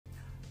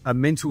A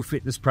mental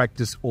fitness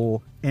practice,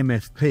 or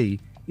MFP,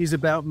 is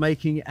about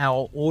making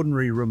our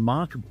ordinary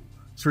remarkable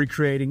through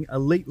creating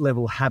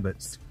elite-level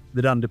habits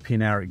that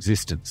underpin our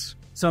existence.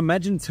 So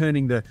imagine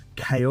turning the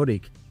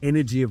chaotic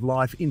energy of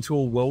life into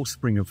a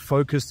wellspring of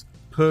focus,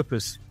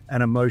 purpose,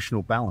 and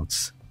emotional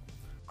balance.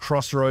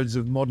 Crossroads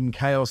of modern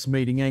chaos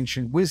meeting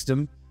ancient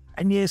wisdom,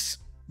 and yes,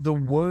 the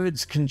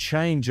words can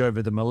change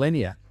over the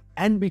millennia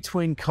and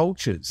between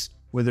cultures,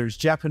 whether it's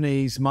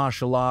Japanese,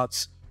 martial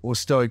arts, or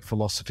Stoic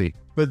philosophy.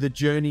 But the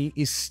journey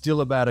is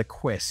still about a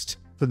quest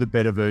for the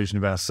better version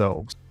of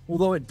ourselves.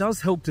 Although it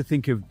does help to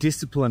think of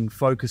discipline,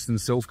 focus, and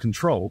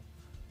self-control,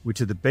 which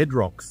are the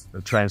bedrocks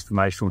of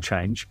transformational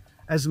change,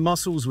 as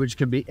muscles which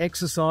can be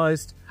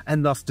exercised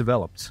and thus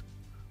developed.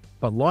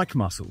 But like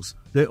muscles,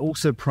 they're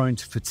also prone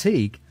to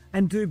fatigue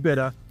and do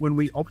better when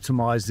we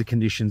optimize the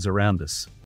conditions around us.